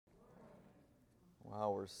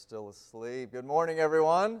Wow, we're still asleep. Good morning,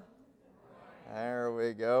 everyone. There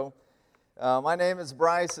we go. My name is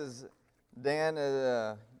Bryce, as Dan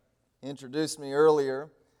introduced me earlier.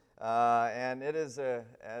 And it is,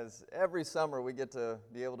 as every summer, we get to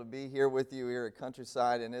be able to be here with you here at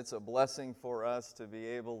Countryside, and it's a blessing for us to be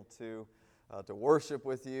able to worship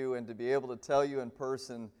with you and to be able to tell you in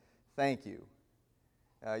person, thank you.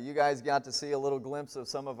 You guys got to see a little glimpse of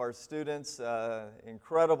some of our students.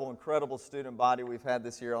 Incredible student body we've had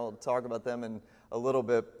this year. I'll talk about them in a little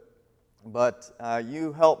bit. But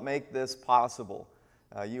you help make this possible.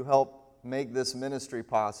 You help make this ministry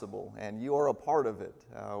possible. And you are a part of it.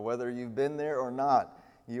 Whether you've been there or not,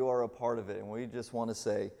 you are a part of it. And we just want to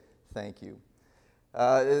say thank you.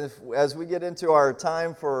 As we get into our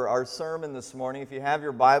time for our sermon this morning, if you have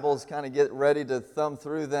your Bibles, kind of get ready to thumb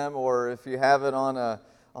through them, or if you have it on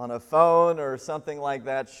a phone or something like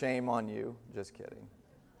that, shame on you. Just kidding.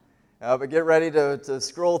 But get ready to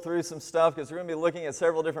scroll through some stuff, because we're going to be looking at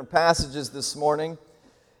several different passages this morning.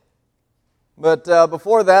 But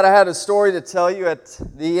before that, I had a story to tell you. At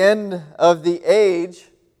the end of the age,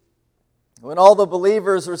 when all the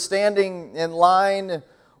believers were standing in line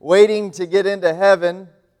waiting to get into heaven,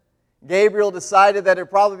 Gabriel decided that it'd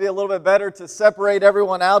probably be a little bit better to separate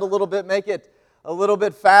everyone out a little bit, make it a little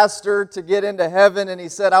bit faster to get into heaven. And he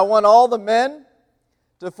said, I want all the men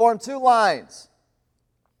to form two lines.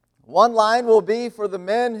 One line will be for the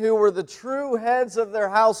men who were the true heads of their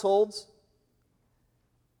households.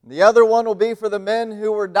 The other one will be for the men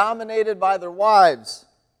who were dominated by their wives.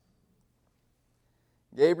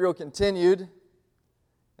 Gabriel continued,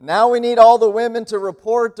 now we need all the women to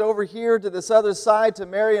report over here to this other side to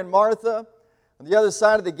Mary and Martha on the other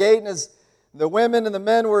side of the gate. And as the women and the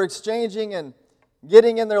men were exchanging and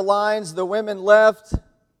getting in their lines, the women left.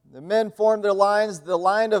 The men formed their lines. The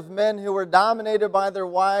line of men who were dominated by their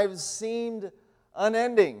wives seemed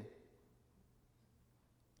unending,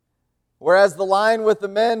 whereas the line with the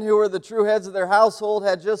men who were the true heads of their household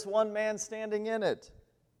had just one man standing in it.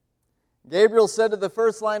 Gabriel said to the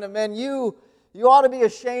first line of men, You ought to be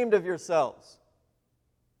ashamed of yourselves.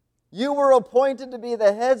 You were appointed to be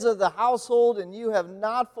the heads of the household, and you have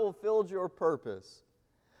not fulfilled your purpose.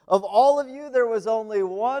 Of all of you, there was only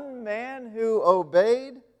one man who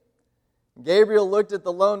obeyed. Gabriel looked at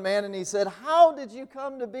the lone man and he said, how did you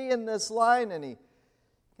come to be in this line? And he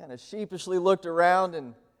kind of sheepishly looked around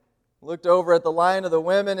and looked over at the line of the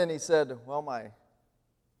women, and he said, well, my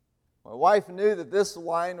wife knew that this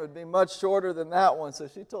line would be much shorter than that one, so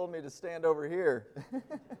she told me to stand over here.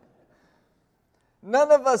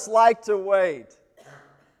 None of us like to wait.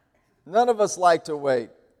 None of us like to wait.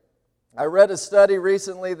 I read a study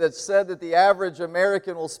recently that said that the average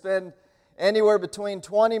American will spend anywhere between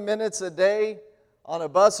 20 minutes a day on a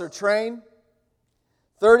bus or train,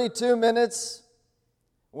 32 minutes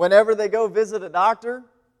whenever they go visit a doctor,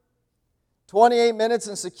 28 minutes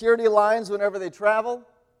in security lines whenever they travel,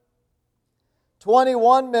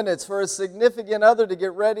 21 minutes for a significant other to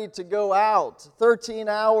get ready to go out, 13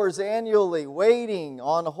 hours annually waiting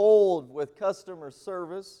on hold with customer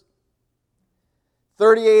service,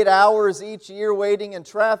 38 hours each year waiting in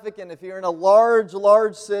traffic, and if you're in a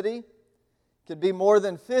large city, it could be more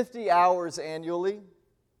than 50 hours annually.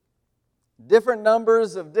 Different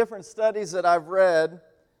numbers of different studies that I've read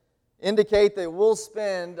indicate that we'll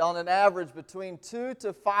spend on an average between 2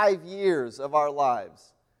 to 5 years of our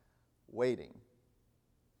lives waiting.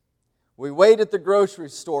 We wait at the grocery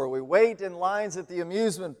store. We wait in lines at the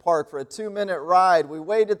amusement park for a 2-minute ride. We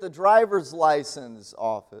wait at the driver's license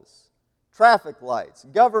office, traffic lights,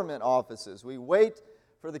 government offices. We wait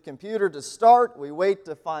for the computer to start. We wait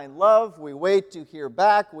to find love. We wait to hear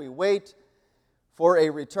back. We wait for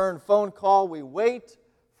a return phone call. We wait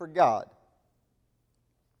for God.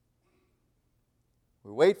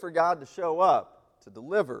 We wait for God to show up, to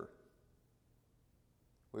deliver.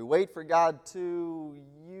 We wait for God to,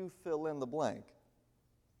 you fill in the blank.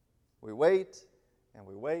 We wait, and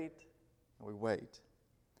we wait, and we wait.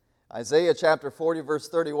 Isaiah chapter 40, verse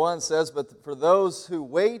 31 says, but for those who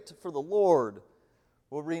wait for the Lord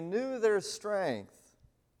will renew their strength.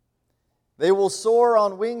 They will soar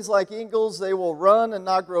on wings like eagles. They will run and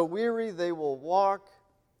not grow weary. They will walk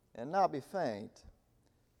and not be faint.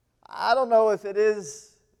 I don't know if it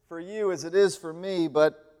is for you as it is for me,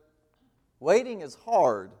 but waiting is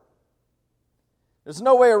hard. There's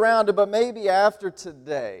no way around it, but maybe after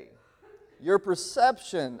today, your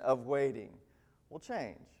perception of waiting will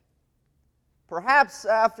change. Perhaps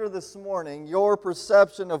after this morning, your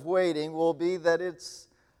perception of waiting will be that it's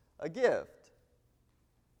a gift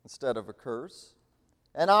instead of a curse,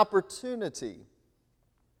 an opportunity.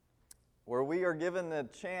 where we are given a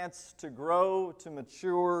chance to grow, to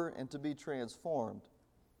mature, and to be transformed,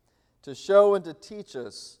 to show and to teach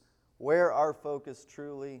us where our focus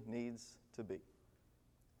truly needs to be.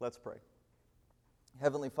 Let's pray.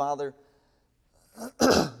 Heavenly Father,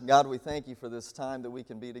 God, we thank you for this time that we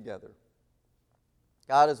can be together.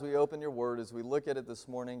 God, as we open your word, as we look at it this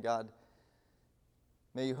morning, God,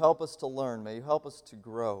 may you help us to learn. May you help us to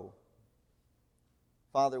grow.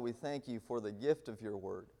 Father, we thank you for the gift of your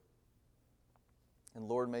word. And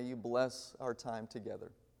Lord, may you bless our time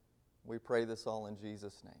together. We pray this all in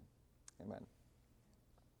Jesus' name. Amen.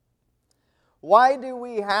 Why do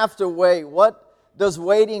we have to wait? What does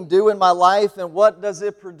waiting do in my life, and what does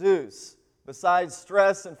it produce besides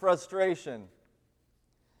stress and frustration?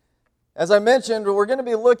 As I mentioned, we're going to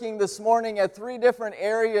be looking this morning at three different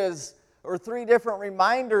areas, or three different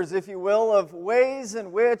reminders, if you will, of ways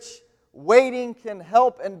in which waiting can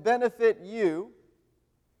help and benefit you,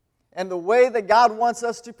 and the way that God wants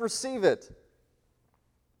us to perceive it.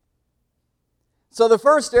 So the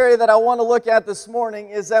first area that I want to look at this morning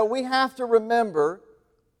is that we have to remember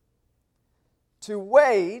to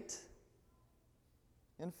wait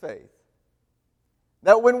in faith.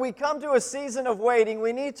 That when we come to a season of waiting,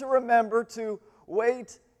 we need to remember to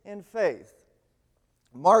wait in faith.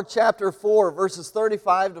 Mark chapter 4, verses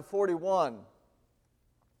 35 to 41.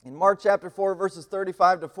 In Mark chapter 4, verses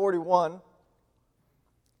 35 to 41,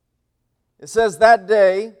 it says, "That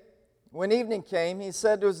day, when evening came, he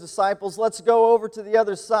said to his disciples, 'Let's go over to the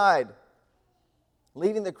other side.'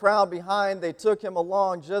 Leaving the crowd behind, they took him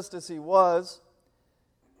along just as he was.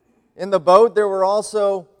 In the boat there were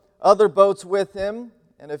also other boats with him,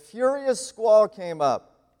 and a furious squall came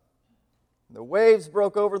up. The waves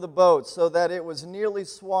broke over the boat so that it was nearly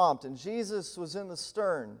swamped, and Jesus was in the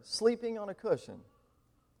stern, sleeping on a cushion.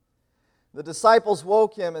 The disciples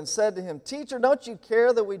woke him and said to him, 'Teacher, don't you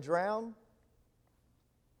care that we drown?'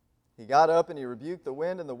 He got up and he rebuked the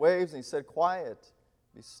wind and the waves, and he said, 'Quiet,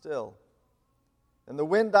 be still.' And the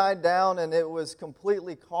wind died down, and it was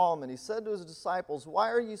completely calm. And he said to his disciples, 'Why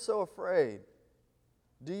are you so afraid?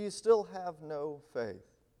 Do you still have no faith?'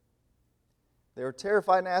 They were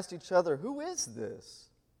terrified and asked each other, 'Who is this?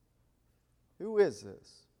 Who is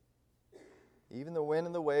this? Even the wind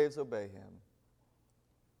and the waves obey him.'"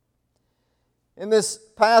 In this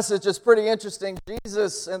passage, it's pretty interesting.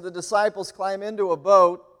 Jesus and the disciples climb into a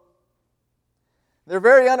boat. They're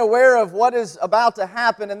very unaware of what is about to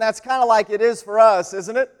happen, and that's kind of like it is for us,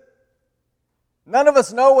 isn't it? None of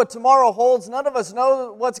us know what tomorrow holds. None of us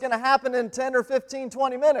know what's going to happen in 10 or 15,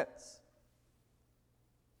 20 minutes.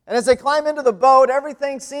 And as they climb into the boat,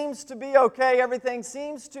 everything seems to be okay. Everything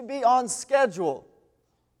seems to be on schedule.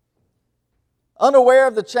 Unaware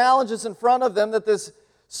of the challenges in front of them, that this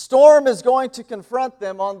storm is going to confront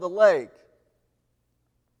them on the lake.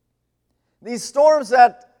 These storms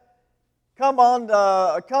that come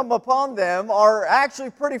upon them are actually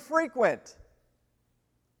pretty frequent.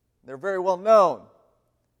 They're very well known.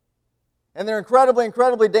 And they're incredibly,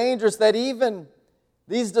 incredibly dangerous, that even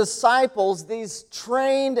these disciples, these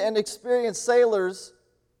trained and experienced sailors,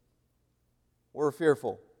 were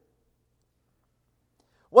fearful.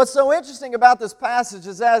 What's so interesting about this passage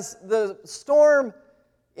is as the storm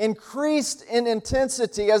increased in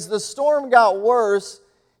intensity, as the storm got worse,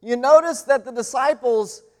 you notice that the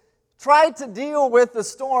disciples tried to deal with the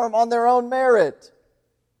storm on their own merit.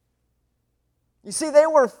 You see, they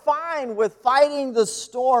were fine with fighting the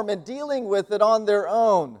storm and dealing with it on their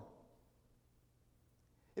own.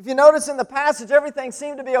 If you notice in the passage, everything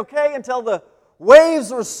seemed to be okay until the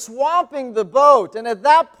waves were swamping the boat. And at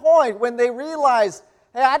that point, when they realized,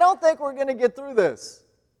 hey, I don't think we're going to get through this.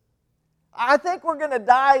 I think we're going to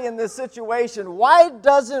die in this situation. Why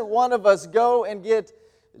doesn't one of us go and get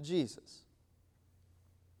Jesus?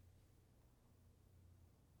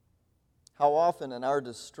 How often in our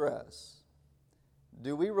distress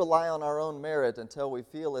do we rely on our own merit until we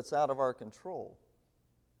feel it's out of our control,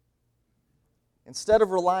 instead of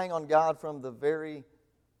relying on God from the very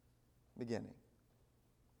beginning?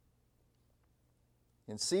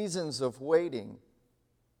 In seasons of waiting,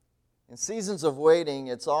 it's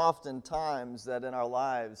oftentimes that in our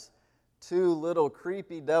lives, two little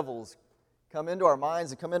creepy devils come into our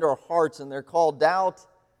minds and come into our hearts, and they're called doubt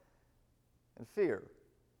and fear.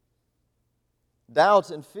 Doubt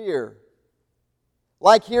and fear.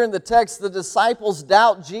 Like here in the text, the disciples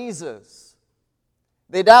doubt Jesus.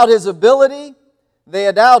 They doubt His ability.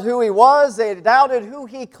 They doubt who He was. They doubted who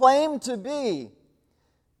He claimed to be.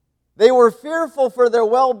 They were fearful for their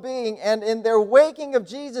well-being, and in their waking of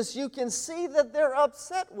Jesus, you can see that they're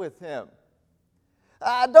upset with Him.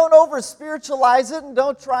 Don't over-spiritualize it, and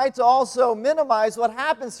don't try to also minimize what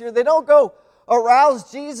happens here. They don't go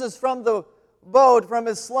arouse Jesus from the boat, from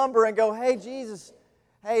his slumber, and go, hey, Jesus,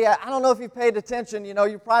 hey, I don't know if you've paid attention.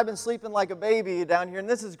 You've probably been sleeping like a baby down here, and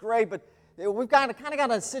this is great, but we've kind of got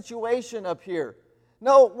a situation up here.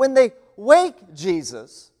 No, when they wake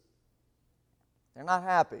Jesus, they're not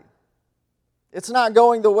happy. It's not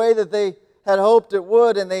going the way that they had hoped it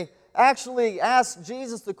would, and they actually ask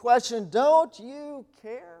Jesus the question, don't you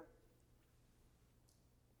care?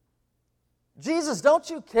 Jesus, don't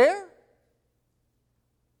you care?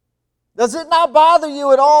 Does it not bother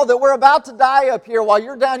you at all that we're about to die up here while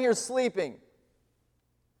you're down here sleeping?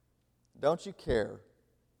 Don't you care?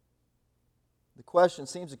 The question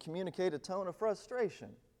seems to communicate a tone of frustration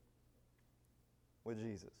with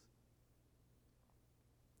Jesus.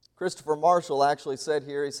 Christopher Marshall actually said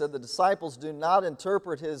here, he said, the disciples do not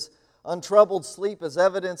interpret his untroubled sleep as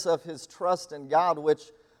evidence of his trust in God, which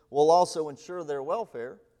will also ensure their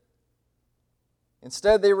welfare.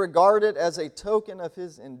 Instead, they regard it as a token of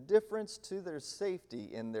his indifference to their safety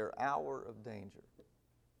in their hour of danger.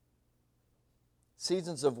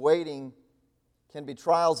 Seasons of waiting can be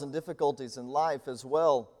trials and difficulties in life as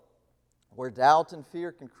well, where doubt and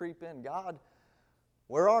fear can creep in. God,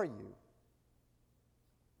 where are you?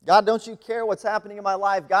 God, don't you care what's happening in my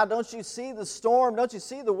life? God, don't you see the storm? Don't you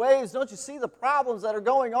see the waves? Don't you see the problems that are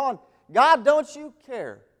going on? God, don't you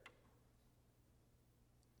care?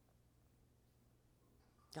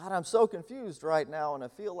 God, I'm so confused right now, and I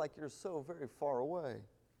feel like you're so very far away.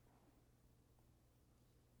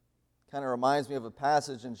 Kind of reminds me of a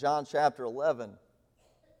passage in John chapter 11.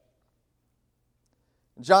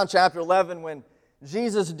 In John chapter 11, when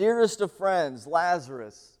Jesus' dearest of friends,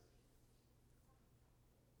 Lazarus,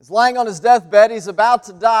 is lying on his deathbed, he's about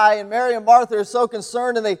to die, and Mary and Martha are so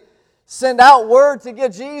concerned, and they send out word to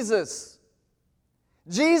get Jesus.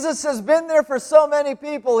 Jesus has been there for so many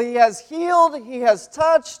people. He has healed, He has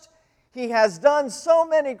touched, He has done so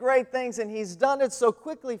many great things, and He's done it so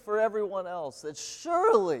quickly for everyone else that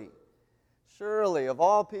surely, of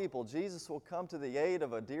all people, Jesus will come to the aid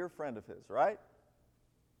of a dear friend of His, right?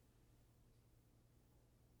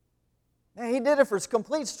 Now, He did it for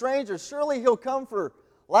complete strangers. Surely He'll come for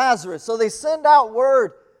Lazarus. So they send out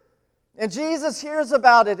word, and Jesus hears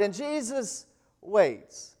about it, and Jesus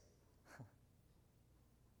waits.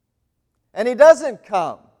 And He doesn't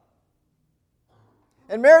come.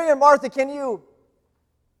 And Mary and Martha, can you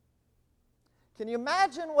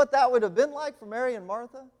imagine what that would have been like for Mary and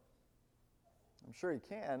Martha? I'm sure you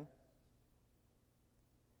can.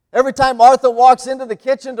 Every time Martha walks into the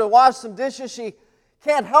kitchen to wash some dishes, she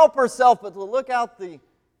can't help herself but to look out the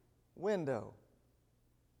window.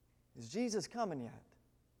 Is Jesus coming yet?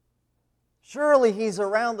 Surely He's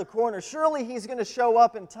around the corner. Surely He's going to show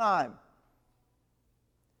up in time.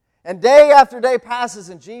 And day after day passes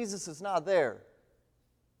and Jesus is not there.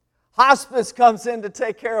 Hospice comes in to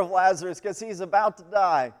take care of Lazarus because he's about to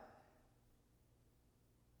die.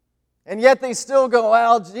 And yet they still go,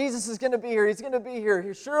 well, Jesus is going to be here. He's going to be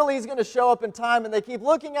here. Surely He's going to show up in time. And they keep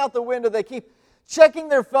looking out the window. They keep checking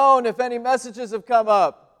their phone if any messages have come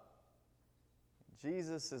up.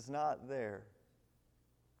 Jesus is not there.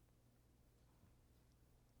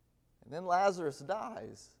 And then Lazarus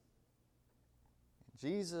dies.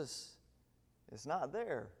 Jesus is not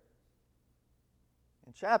there.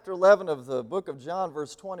 In chapter 11 of the book of John,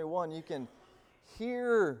 verse 21, you can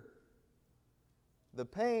hear the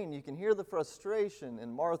pain, you can hear the frustration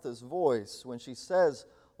in Martha's voice when she says,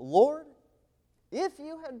 Lord, if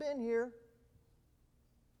you had been here,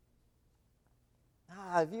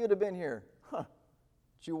 if you had been here, but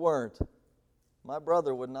you weren't, my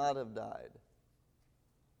brother would not have died.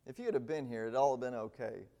 If you had been here, it'd all have been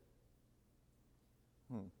okay.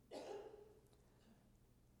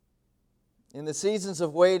 In the seasons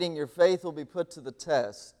of waiting, your faith will be put to the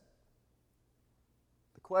test.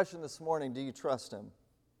 The question this morning, do you trust Him?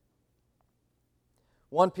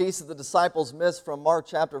 One piece that the disciples missed from Mark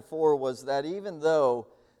chapter 4 was that even though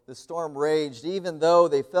the storm raged, even though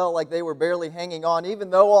they felt like they were barely hanging on, even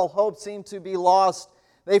though all hope seemed to be lost,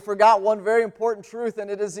 they forgot one very important truth,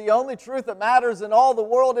 and it is the only truth that matters in all the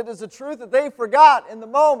world. It is a truth that they forgot in the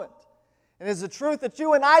moment. And it is a truth that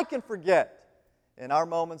you and I can forget in our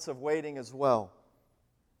moments of waiting as well.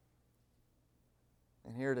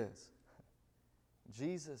 And here it is.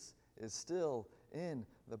 Jesus is still in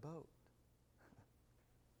the boat.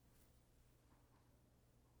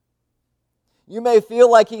 You may feel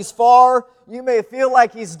like He's far. You may feel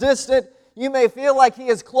like He's distant. You may feel like He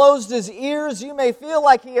has closed His ears. You may feel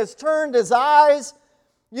like He has turned His eyes.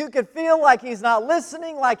 You could feel like He's not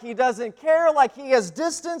listening, like He doesn't care, like He has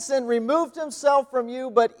distanced and removed Himself from you.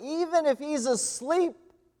 But even if He's asleep,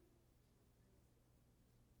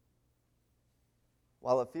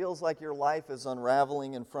 while it feels like your life is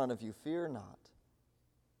unraveling in front of you, fear not,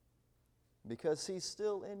 because He's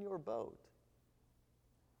still in your boat.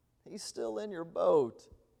 He's still in your boat.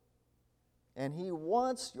 And He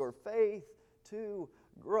wants your faith to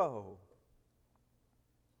grow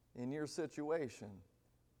in your situation.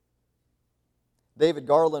 David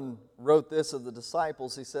Garland wrote this of the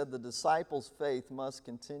disciples. He said, "The disciples' faith must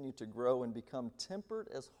continue to grow and become tempered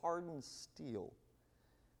as hardened steel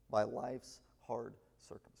by life's hard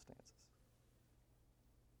circumstances."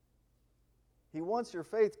 He wants your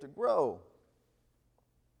faith to grow.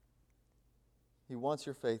 He wants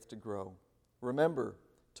your faith to grow. Remember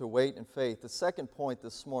to wait in faith. The second point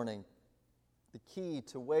this morning, the key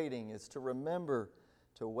to waiting is to remember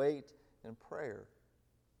to wait in prayer.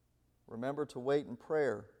 Remember to wait in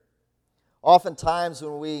prayer. Oftentimes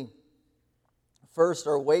when we first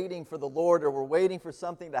are waiting for the Lord, or we're waiting for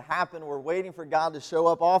something to happen, we're waiting for God to show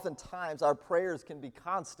up, oftentimes our prayers can be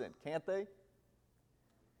constant, can't they?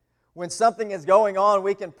 When something is going on,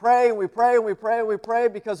 we can pray and we pray and we pray and we pray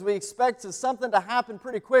because we expect something to happen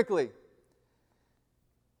pretty quickly.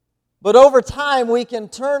 But over time, we can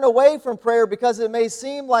turn away from prayer because it may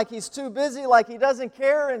seem like He's too busy, like He doesn't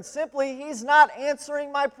care, and simply He's not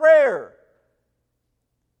answering my prayer.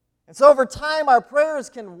 And so over time, our prayers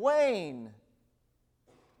can wane.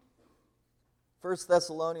 1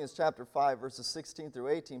 Thessalonians chapter 5, verses 16 through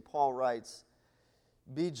 18, Paul writes,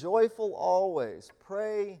 "Be joyful always,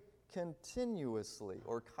 pray continuously,"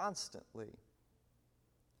 or constantly.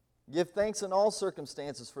 "Give thanks in all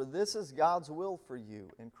circumstances, for this is God's will for you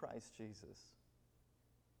in Christ Jesus."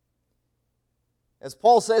 As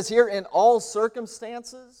Paul says here, in all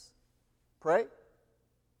circumstances, pray.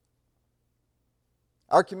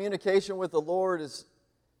 Our communication with the Lord is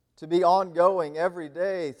to be ongoing every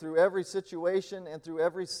day, through every situation and through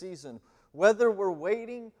every season, whether we're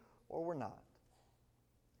waiting or we're not.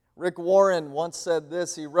 Rick Warren once said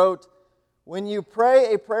this. He wrote, "When you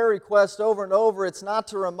pray a prayer request over and over, it's not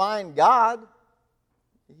to remind God.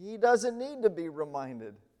 He doesn't need to be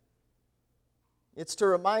reminded. It's to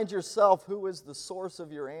remind yourself who is the source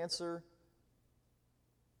of your answer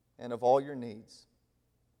and of all your needs.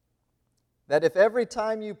 That if every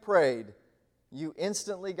time you prayed, you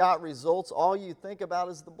instantly got results, all you think about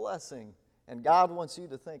is the blessing, and God wants you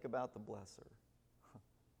to think about the blesser."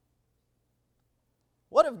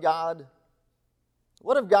 What if God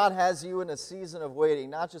has you in a season of waiting,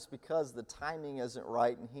 not just because the timing isn't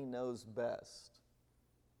right and He knows best?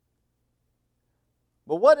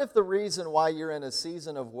 But what if the reason why you're in a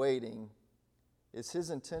season of waiting is His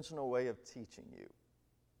intentional way of teaching you,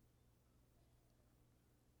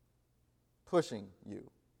 pushing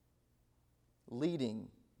you,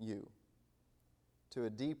 leading you to a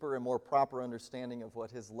deeper and more proper understanding of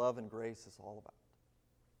what His love and grace is all about?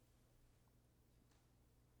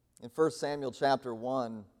 In 1 Samuel chapter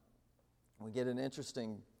 1, we get an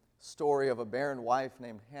interesting story of a barren wife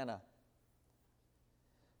named Hannah,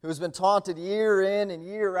 who's been taunted year in and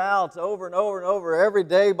year out, over and over and over, every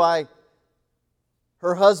day by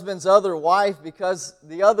her husband's other wife, because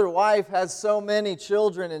the other wife has so many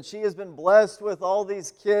children and she has been blessed with all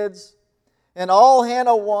these kids. And all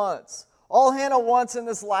Hannah wants in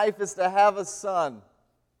this life is to have a son.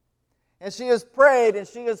 And she has prayed, and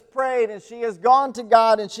she has prayed, and she has gone to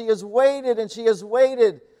God, and she has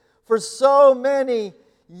waited for so many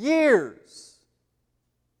years.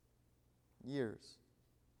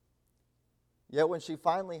 Yet when she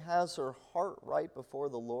finally has her heart right before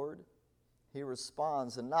the Lord, He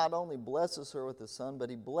responds and not only blesses her with a son,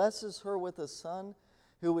 but He blesses her with a son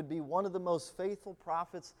who would be one of the most faithful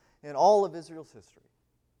prophets in all of Israel's history.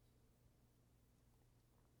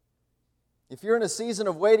 If you're in a season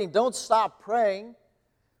of waiting, don't stop praying.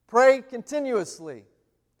 Pray continuously,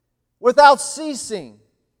 without ceasing.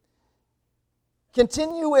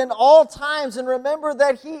 Continue in all times, and remember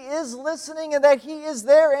that He is listening and that He is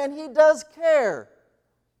there and He does care.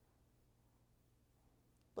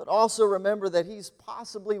 But also remember that He's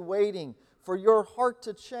possibly waiting for your heart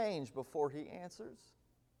to change before He answers.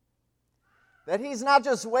 That He's not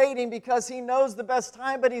just waiting because He knows the best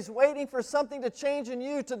time, but He's waiting for something to change in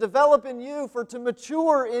you, to develop in you, to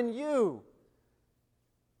mature in you.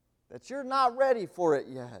 That you're not ready for it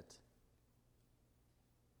yet.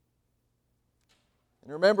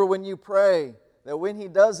 And remember, when you pray, that when He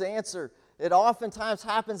does answer, it oftentimes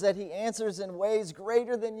happens that He answers in ways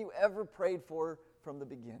greater than you ever prayed for from the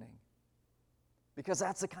beginning. Because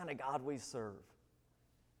that's the kind of God we serve.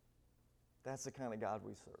 That's the kind of God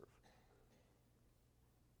we serve.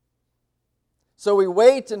 So we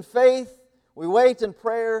wait in faith, we wait in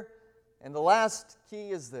prayer, and the last key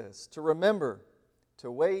is this, to remember to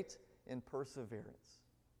wait in perseverance.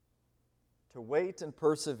 To wait in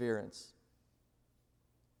perseverance.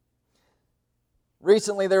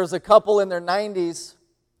 Recently, there was a couple in their 90s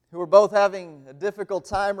who were both having a difficult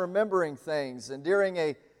time remembering things. And during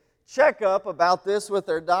a checkup about this with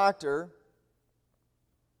their doctor,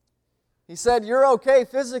 he said, "You're okay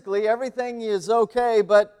physically, everything is okay,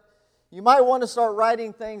 but you might want to start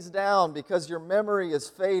writing things down because your memory is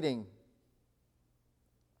fading."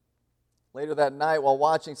 Later that night, while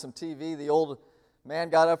watching some TV, the old man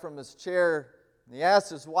got up from his chair and he asked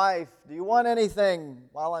his wife, "Do you want anything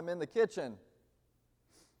while I'm in the kitchen?"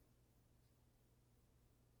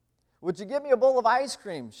 "Would you give me a bowl of ice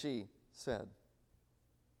cream?" she said.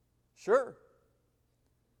 "Sure."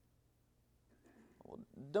 "Well,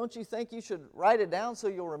 don't you think you should write it down so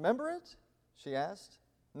you'll remember it?" she asked.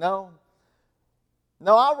 No,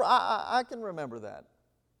 I can remember that."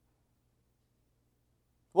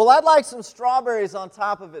 "Well, I'd like some strawberries on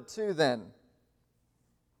top of it too then."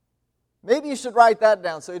 "Maybe you should write that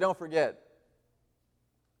down so you don't forget."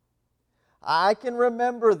 "I can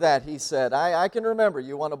remember that," he said. I can remember.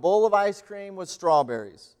 You want a bowl of ice cream with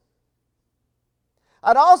strawberries.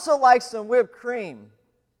 "I'd also like some whipped cream.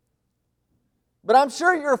 But I'm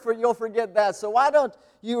sure you'll forget that, so why don't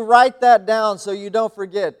you write that down so you don't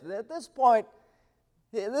forget?" At this point,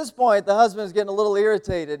 the husband is getting a little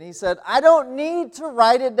irritated. He said, "I don't need to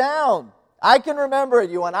write it down. I can remember it.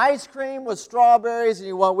 You want ice cream with strawberries and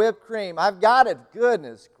you want whipped cream. I've got it."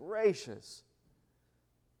 Goodness gracious.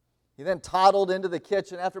 He then toddled into the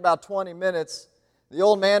kitchen. After about 20 minutes, the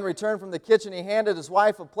old man returned from the kitchen. He handed his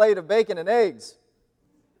wife a plate of bacon and eggs.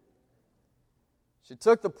 She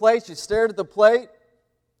took the plate. She stared at the plate.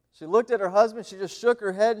 She looked at her husband. She just shook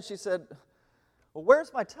her head and she said, "Well,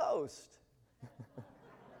 where's my toast?"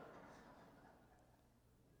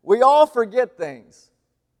 We all forget things.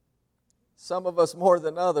 Some of us more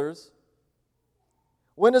than others.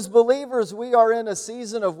 When as believers we are in a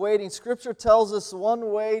season of waiting, Scripture tells us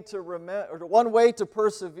one way to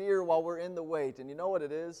persevere while we're in the wait. And you know what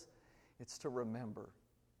it is? It's to remember.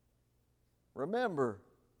 Remember.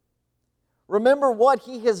 Remember what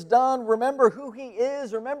He has done. Remember who He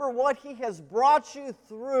is. Remember what He has brought you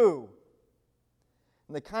through.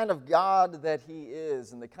 And the kind of God that He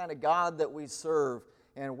is, and the kind of God that we serve,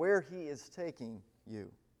 and where He is taking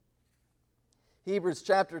you. Hebrews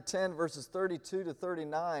chapter 10, verses 32 to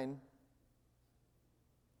 39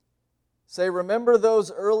 say, "Remember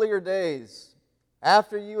those earlier days,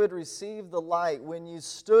 after you had received the light, when you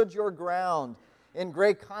stood your ground in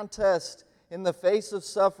great contest in the face of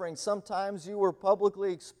suffering. Sometimes you were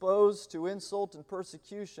publicly exposed to insult and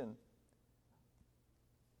persecution.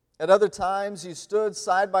 At other times you stood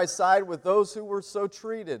side by side with those who were so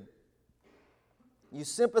treated. You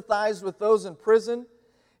sympathized with those in prison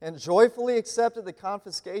and joyfully accepted the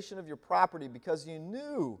confiscation of your property because you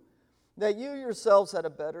knew that you yourselves had a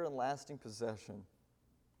better and lasting possession.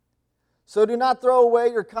 So do not throw away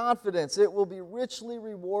your confidence. It will be richly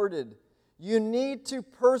rewarded. You need to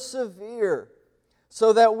persevere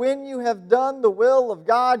so that when you have done the will of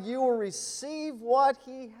God, you will receive what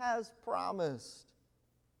He has promised.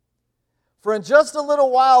 For in just a little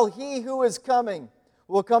while, He who is coming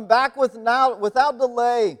will come back without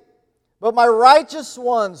delay. But my righteous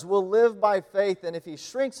ones will live by faith, and if he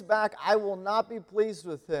shrinks back, I will not be pleased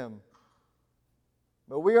with him.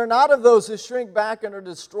 But we are not of those who shrink back and are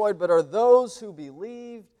destroyed, but are those who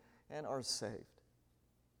believe and are saved."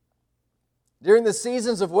 During the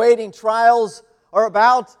seasons of waiting, trials are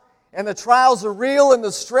about, and the trials are real, and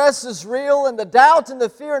the stress is real, and the doubt and the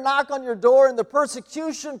fear knock on your door, and the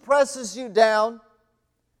persecution presses you down.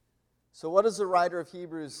 So what does the writer of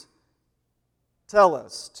Hebrews tell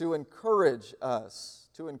us? To encourage us,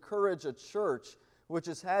 to encourage a church which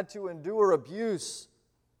has had to endure abuse,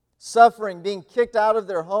 suffering, being kicked out of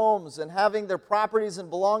their homes, and having their properties and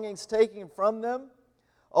belongings taken from them,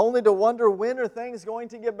 only to wonder, when are things going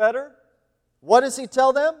to get better? What does he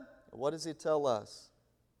tell them? What does he tell us?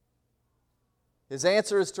 His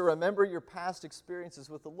answer is to remember your past experiences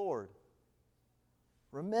with the Lord.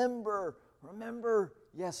 Remember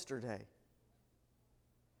yesterday.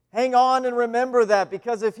 Hang on and remember that,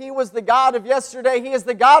 because if He was the God of yesterday, He is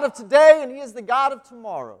the God of today, and He is the God of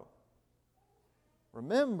tomorrow.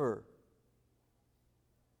 Remember.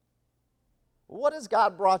 What has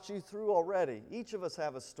God brought you through already? Each of us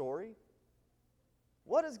have a story.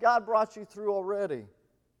 What has God brought you through already?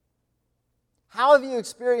 How have you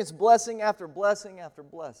experienced blessing after blessing after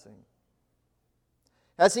blessing?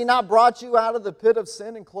 Has He not brought you out of the pit of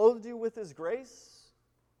sin and clothed you with His grace?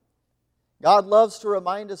 God loves to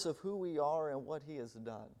remind us of who we are and what He has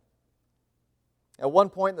done. At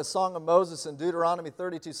one point in the Song of Moses in Deuteronomy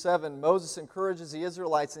 32:7, Moses encourages the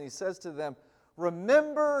Israelites and he says to them,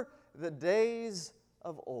 remember the days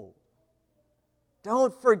of old.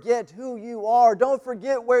 Don't forget who you are. Don't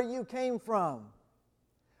forget where you came from.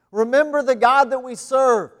 Remember the God that we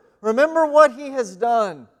serve. Remember what He has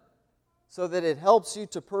done so that it helps you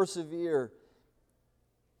to persevere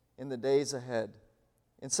in the days ahead.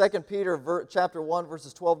 In 2 Peter chapter 1,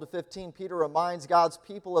 verses 12 to 15, Peter reminds God's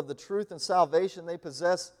people of the truth and salvation they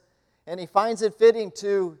possess, and he finds it fitting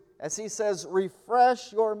to, as he says,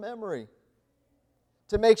 refresh your memory,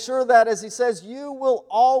 to make sure that, as he says, you will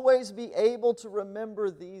always be able to remember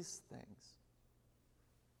these things.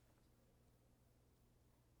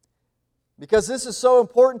 Because this is so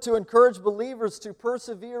important to encourage believers to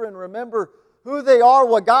persevere and remember who they are,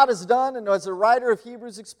 what God has done, and as the writer of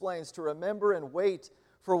Hebrews explains, to remember and wait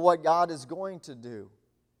for what God is going to do.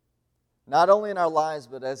 Not only in our lives,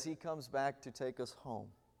 but as He comes back to take us home.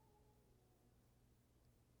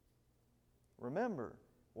 Remember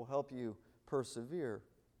will help you persevere.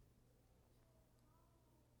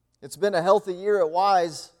 It's been a healthy year at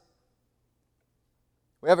Wise.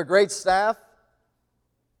 We have a great staff.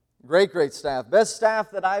 Great staff. Best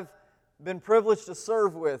staff that I've been privileged to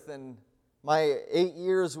serve with in my 8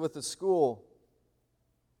 years with the school.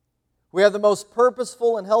 We have the most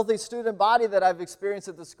purposeful and healthy student body that I've experienced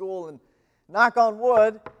at the school. And knock on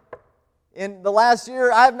wood, in the last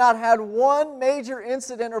year, I've not had one major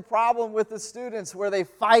incident or problem with the students where they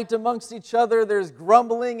fight amongst each other. There's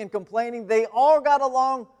grumbling and complaining. They all got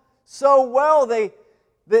along so well. It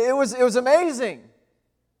was amazing.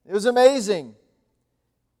 It was amazing.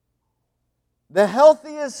 The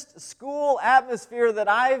healthiest school atmosphere that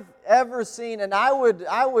I've ever seen, and I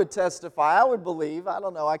would testify, I would believe, I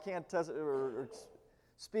don't know, I can't or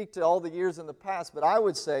speak to all the years in the past, but I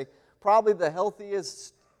would say probably the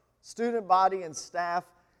healthiest student body and staff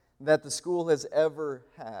that the school has ever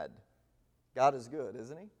had. God is good,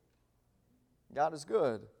 isn't He? God is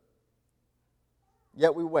good.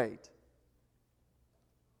 Yet we wait.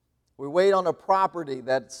 We wait on a property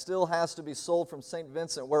that still has to be sold from St.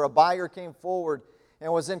 Vincent, where a buyer came forward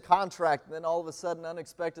and was in contract, and then all of a sudden,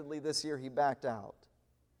 unexpectedly this year, he backed out.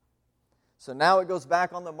 So now it goes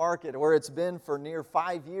back on the market, where it's been for near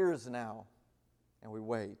 5 years now, and we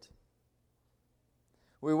wait.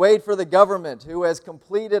 We wait for the government, who has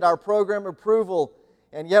completed our program approval,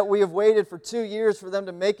 and yet we have waited for 2 years for them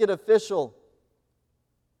to make it official.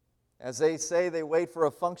 As they say, they wait for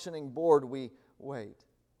a functioning board. We wait.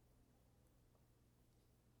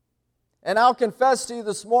 And I'll confess to you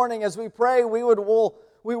this morning, as we pray, we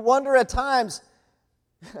wonder at times,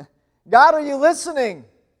 God, are you listening?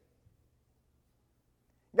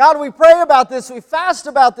 God, we pray about this, we fast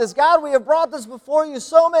about this. God, we have brought this before you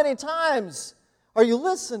so many times. Are you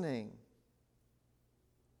listening?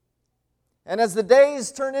 And as the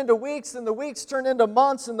days turn into weeks, and the weeks turn into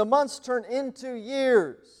months, and the months turn into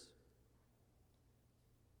years,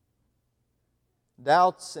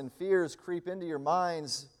 doubts and fears creep into your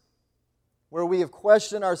minds, where we have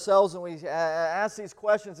questioned ourselves and we ask these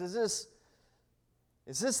questions. Is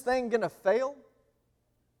this thing going to fail?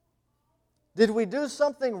 Did we do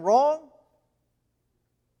something wrong?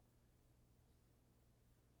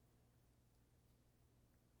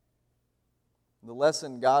 The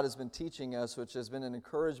lesson God has been teaching us, which has been an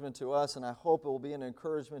encouragement to us, and I hope it will be an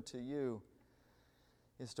encouragement to you,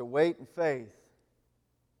 is to wait in faith.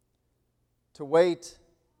 To wait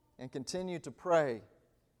and continue to pray.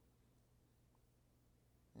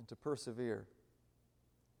 And to persevere.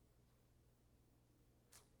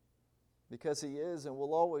 Because He is and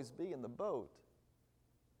will always be in the boat.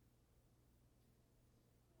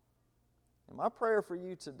 And my prayer for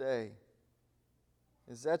you today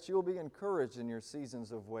is that you'll be encouraged in your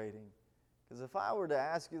seasons of waiting. Because if I were to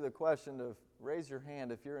ask you the question of raise your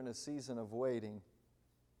hand if you're in a season of waiting,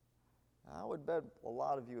 I would bet a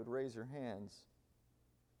lot of you would raise your hands.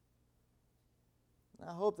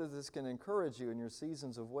 I hope that this can encourage you in your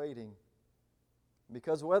seasons of waiting.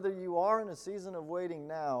 Because whether you are in a season of waiting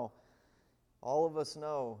now, all of us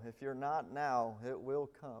know if you're not now, it will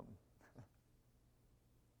come.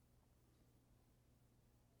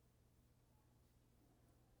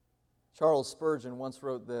 Charles Spurgeon once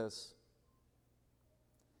wrote this: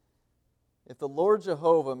 "If the Lord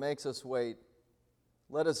Jehovah makes us wait,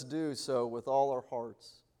 let us do so with all our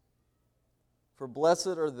hearts. For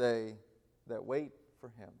blessed are they that wait for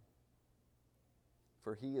Him,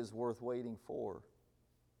 for He is worth waiting for."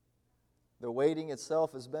 The waiting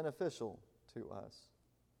itself is beneficial to us.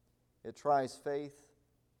 It tries faith,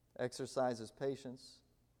 exercises patience,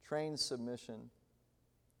 trains submission,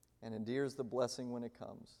 and endears the blessing when it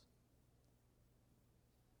comes.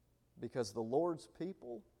 Because the Lord's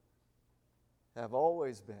people have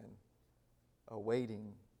always been a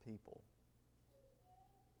waiting people.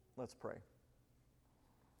 Let's pray.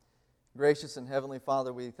 Gracious and Heavenly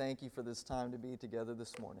Father, we thank you for this time to be together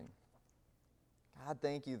this morning. God,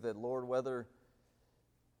 thank you that, Lord, whether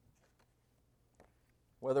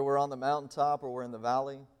we're on the mountaintop or we're in the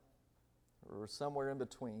valley or we're somewhere in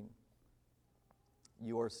between,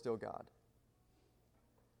 you are still God.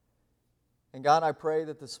 And God, I pray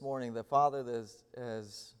that this morning, that Father,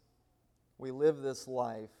 as we live this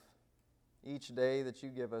life, each day that you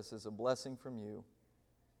give us is a blessing from you.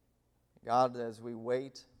 God, as we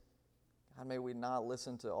wait, God, may we not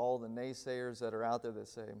listen to all the naysayers that are out there that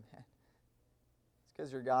say, man, it's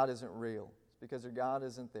because your God isn't real. It's because your God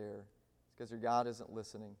isn't there. It's because your God isn't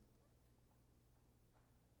listening.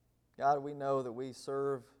 God, we know that we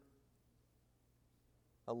serve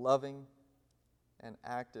a loving and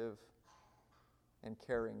active and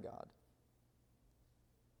caring God.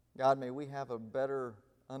 God, may we have a better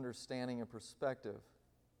understanding and perspective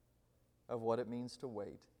of what it means to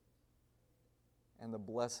wait and the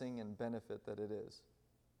blessing and benefit that it is.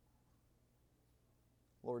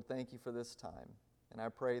 Lord, thank you for this time, and I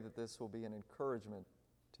pray that this will be an encouragement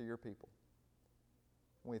to your people.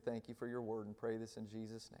 We thank you for your word and pray this in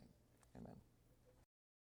Jesus' name. Amen.